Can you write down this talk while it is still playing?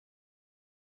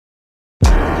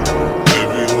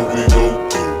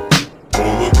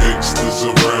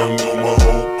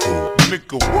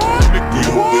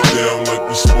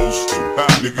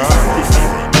Niggas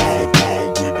front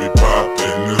on, we be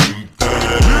poppin' them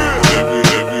things. Every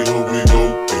hood we go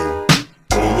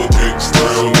through, all the gangsta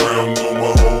around on my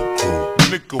whole crew.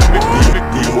 Nigga,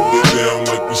 we hold it down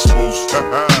like we supposed to.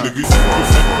 Niggas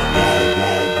front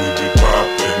on, we be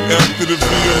poppin'. After the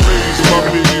VMAs, my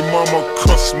baby mama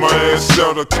cussed my ass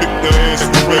out. I kicked the ass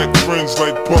with rat friends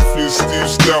like Puffy and Steve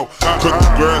Stout. Cut the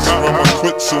grass around my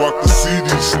clit so I could see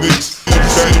these snakes.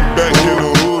 Sitting back in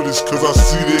the hood is cause I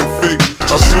see they fake.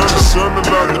 I sermon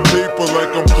about the paper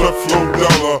like I'm Cleflo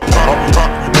Dollar. I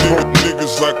pop you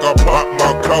niggas like I pop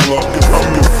my collar. I'm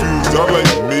confused, I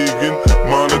like Megan,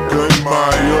 Monica and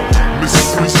Maya, Miss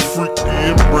Freaky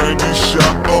and Brandy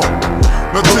shot up.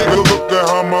 Now take a look at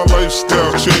how my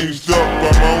lifestyle changed up.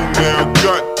 I'm on now,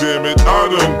 goddammit, I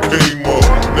done came up.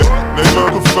 Now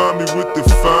you can find me with the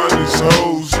finest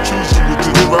hoes, choosing with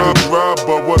the drive,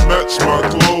 but what match my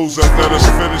clothes. I got us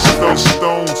finished those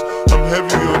stones, I'm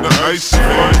heavy on the ice,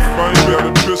 fam. If I got a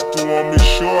pistol on me,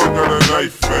 sure I got a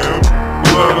knife, fam.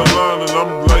 Line and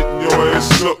I'm lighting your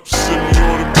ass up. Send me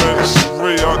on the bed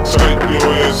spray, I'll tighten your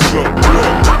ass up.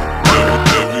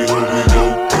 Every hood we go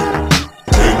through,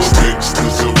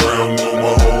 gangsters around on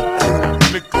my whole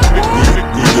crew.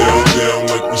 We down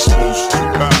like we supposed to.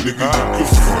 Nigga, you can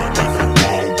front if you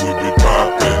want, we be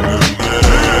poppin' them things.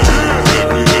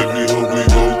 Every hood we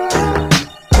go through,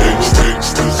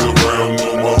 gangsters around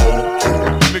on my whole crew.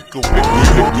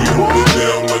 We hold it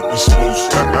down like we supposed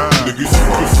to. Nigga, you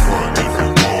can front if you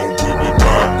want, we be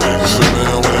poppin' So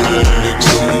now I'm gonna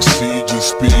exceed your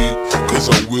speed, cause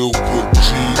I will put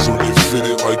G's on your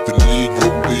fitted like the Negro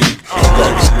League. I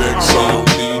got snacks, I don't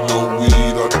need no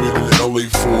weed. I've been in LA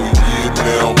for a year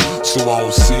now, so I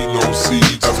don't see no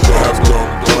seeds. After I'm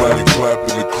done, you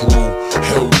clapping the crew.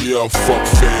 Hell yeah, I fuck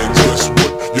fans, guess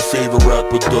what? Your favorite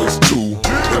rapper does too.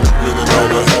 In a minute I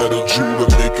done had a Judah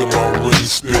making my ring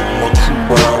spin. My crew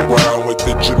wild like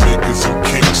the Jamaicans in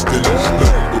Kingston.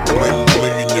 Nothing but bling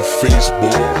bling in your face,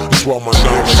 boy. That's why my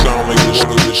shine like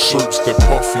one of the shirts that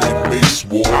Puffy and Mace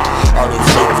wore. I done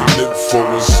felt the nympho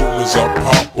as soon as I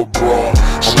pop a bra.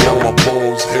 I'm on my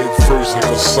balls head first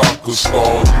like a soccer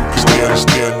star. You can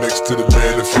stand next to the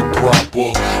man if you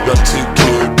proper. Y'all take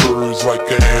care of birds like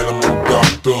an animal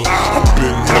doctor. I've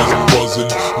been had them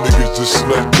buzzing, niggas just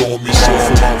slept on me. So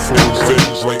from out for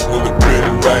revenge like when the Ben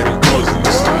Laden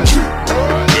cousins.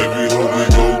 Every hood we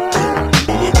go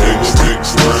through, all the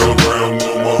gangsters around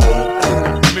on my whole crew.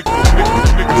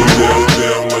 We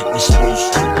down like we supposed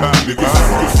to. Niggas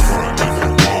front if you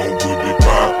want, we be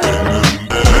poppin' them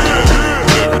things.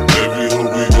 Every hood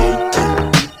we go through,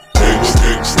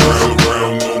 gangsters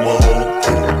around on my whole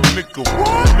crew.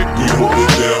 We hold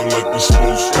it down like we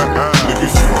supposed to.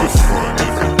 Niggas front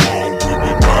if you want, we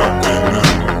be poppin'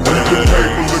 them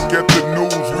things. Look at the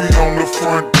news, we on the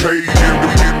front page, and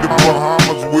we in the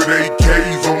Bahamas with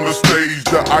AKs on the stage.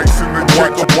 The ice in the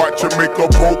watch it make a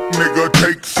broke nigga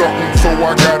take something, so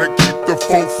I gotta keep the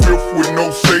 4/5 with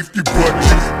no safety button.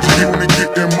 Keep me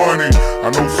getting money. I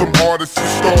know some artists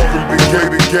are starving, they gay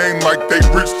the game like they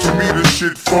rich. To me this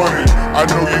shit funny. I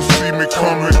know you see me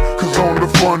coming, cause on the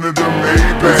front of them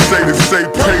they say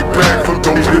payback for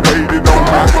those that hated on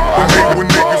me. I hate when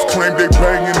niggas claim they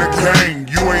bangin' the gang.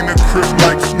 You ain't a Crip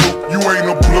like Snoop, you ain't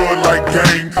a blood like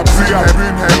Gang. See, I've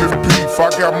been having beef, I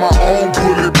got my own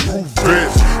bulletproof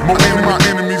vest. Most of my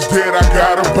enemies dead, I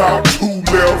got about 2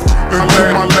 left.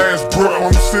 Until my last breath,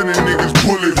 I'm sending niggas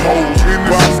bullet holes.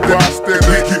 Innocent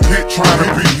bystanders get hit trying to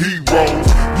be heroes.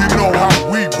 You know how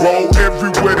we roll,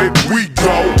 everywhere that we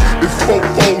go. It's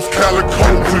fofos,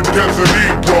 calicos, and Desert Eagles.